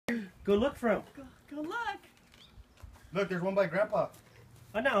Go look for him. Go look. Look, there's one by Grandpa.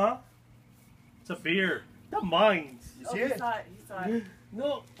 I know, huh? It's a beer. The mines. You see He it? saw it. He saw it.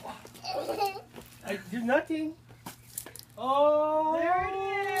 No. There's nothing. Oh. There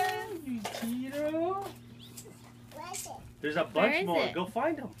it is. You cheater. There's a Where bunch is more. it? Go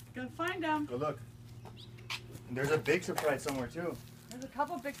find them. Go find him. Go look. And there's a big surprise somewhere too. There's a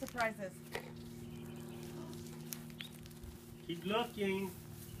couple big surprises. Keep looking.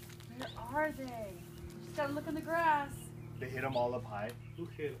 Where are they? You just gotta look in the grass. They hit them all up high. Who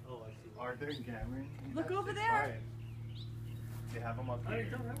hit? Oh, I see. Arthur and Cameron. Look That's over just there. fine. They have them up I here.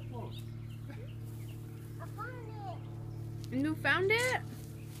 don't have one. You found it?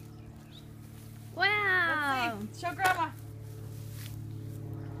 Wow. Let's see. Show Grandma.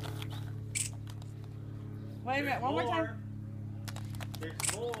 Wait a minute. One more time.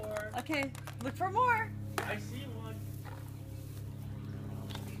 There's more. Okay. Look for more. I see one.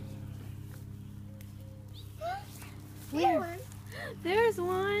 Where? There's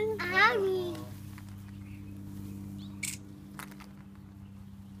one.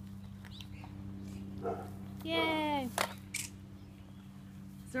 Yay. Is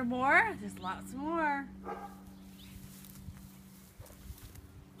there more? There's lots more.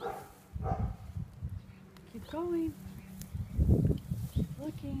 Keep going. Keep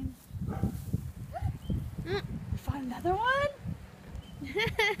looking. You find another one?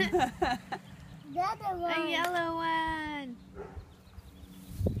 A yellow one.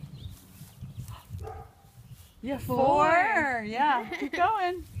 Yeah, Four. four. Yeah, keep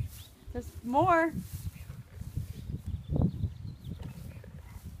going. There's more.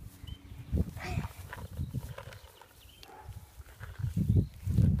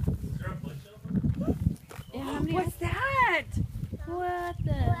 Is there a bunch of them? Yeah, how many? What's that? What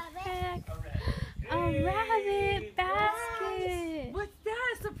the heck? A rabbit basket. What's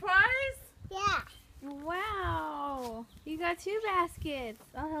that? A surprise? Wow. You got 2 baskets.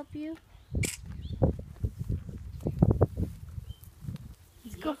 I'll help you.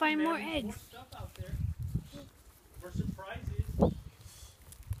 Let's go find more eggs. More stuff out there. For surprises. I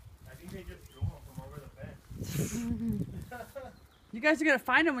think they just threw them from over the fence. You guys are gonna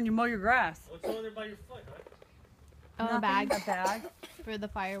find them when you mow your grass. What's over there by your foot, huh? Oh, a Nothing, bag A bag. for the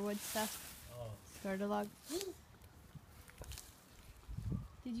firewood stuff. Oh. Starter log.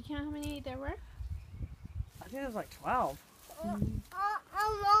 Did you count how many there were? I think there's like 12. I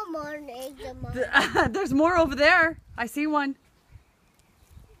There's more over there. I see one.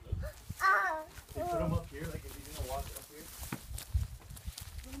 They put them up here, like if you're gonna walk up here.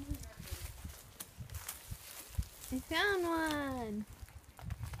 I found one.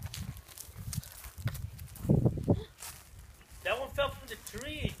 That one fell from the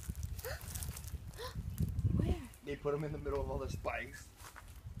tree. Where? They put them in the middle of all the spikes.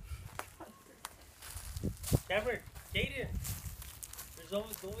 Cameron, Caden. There's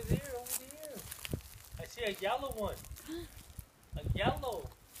over there, I see a yellow one. A yellow.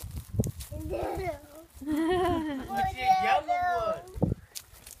 I see a yellow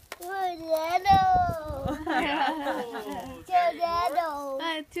one. Yellow.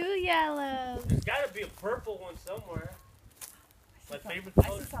 2 yellows. There's gotta be a purple one somewhere. My favorite I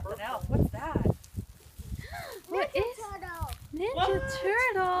color see is something purple. else. What's that? What is Ninja What?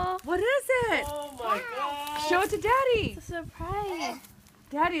 Turtle? What is it? Oh my god. Show it to Daddy. It's a surprise.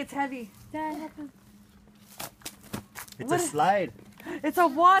 Daddy, it's heavy. Dad, help him. It's What a is- slide. It's a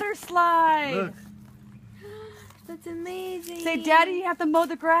water slide. Look. That's amazing. Say, Daddy, you have to mow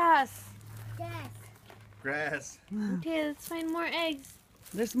the grass. Grass. Okay, let's find more eggs.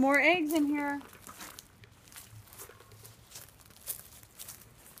 There's more eggs in here.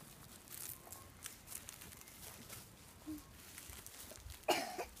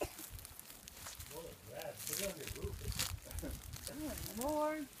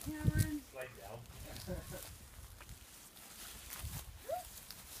 Lord, Cameron. Slide down.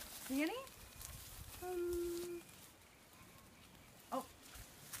 See any? Oh.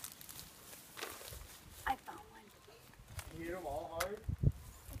 I found one. You hit them all hard.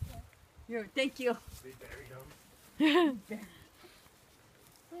 Here, thank you. They buried them.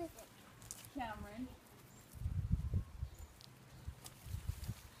 Cameron.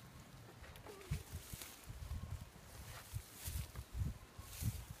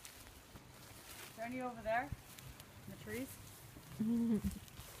 Is there any over there? In the trees?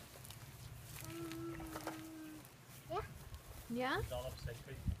 Yeah? It's all upside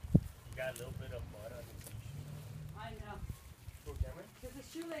because you got a little bit of mud on the shoe. I know. Oh, Cameron? Because the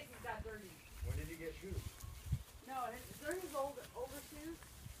shoelaces got dirty. When did you get shoes? No, they're his older shoes.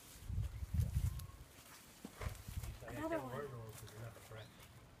 I Another can't one. wear those because they're not fresh.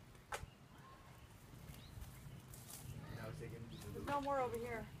 no more over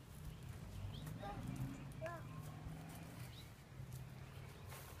here.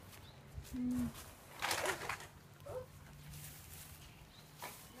 Mm.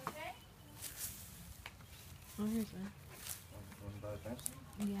 Oh, here's one.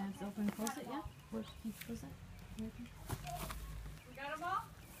 Yeah, it's open. Close it, yeah? Can you close it? We got them all?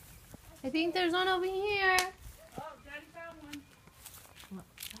 I think there's one over here. Oh, Daddy found one.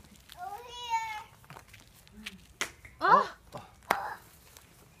 Over here. Oh!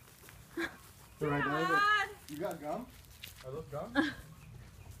 Dad! You got gum? Are those gum?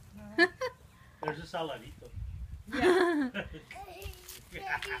 There's a saladito. Yeah. You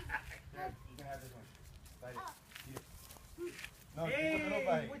can have this one. Bite it. Eat it. No, take a little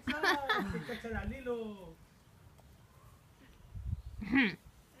bite. what's up? Lilo.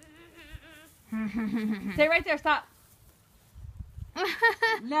 Stay right there. Stop.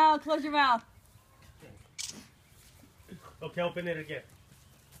 No, close your mouth. Okay, open it again.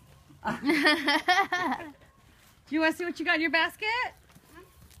 Do you want to see what you got in your basket?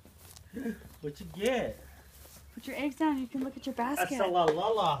 What you get? Put your eggs down. You can look at your That's basket. a la la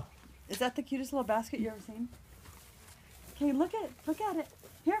la. Is that the cutest little basket you ever seen? Okay, look at it.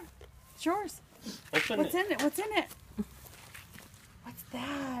 Here, it's yours. Open What's it. in it? What's in it? What's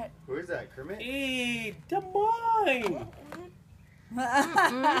that? Who is that, Kermit? Hey, the mine.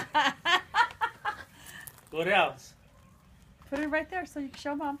 What else? Put it right there so you can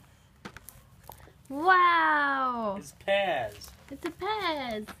show Mom. Wow! It's Paz. It's a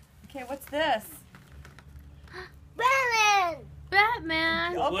Pez. Okay, what's this? Batman.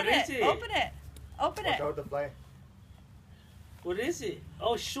 Batman! What Open is it? Open it. Open Watch it. out with the fly. What is it?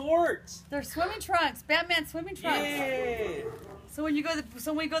 Oh, shorts. They're swimming trunks. Batman swimming trunks. Yeah. So when we go to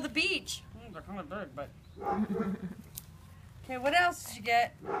the beach. They're kind of big, but. Okay, what else did you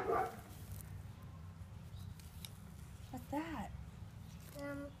get? What's that?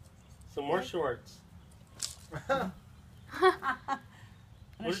 Some more shorts. And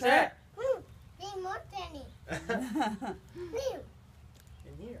What a is shirt. that? Need more Danny. In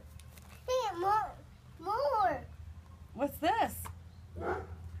here. Need more. What's this?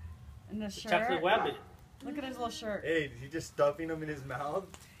 And the The shirt. chocolate rabbit. Look at his little shirt. Hey, is he just stuffing them in his mouth?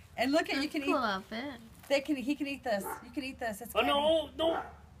 And look at you can Cool eat. outfit. He can eat this. You can eat this. It's Oh, no, no.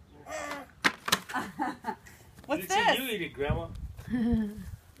 What's You this? You eat it, Grandma.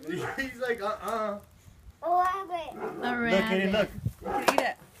 He's like, Rabbit. A Look, rabbit. Kaden, look. You can eat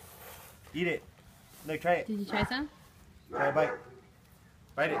it. Eat it. Look, try it. Did you try some? Try a bite.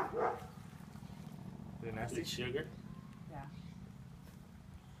 Bite it. Is it Is nasty? it sugar? Yeah.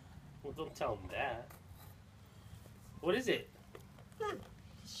 Well, don't tell him that. What is it?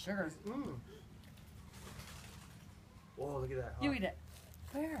 Sugar. Mm. Whoa, look at that. You eat it.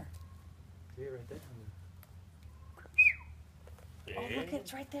 Where? See it right there. Oh, look,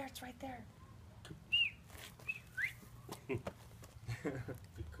 it's right there. It's right there. The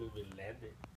cool landed.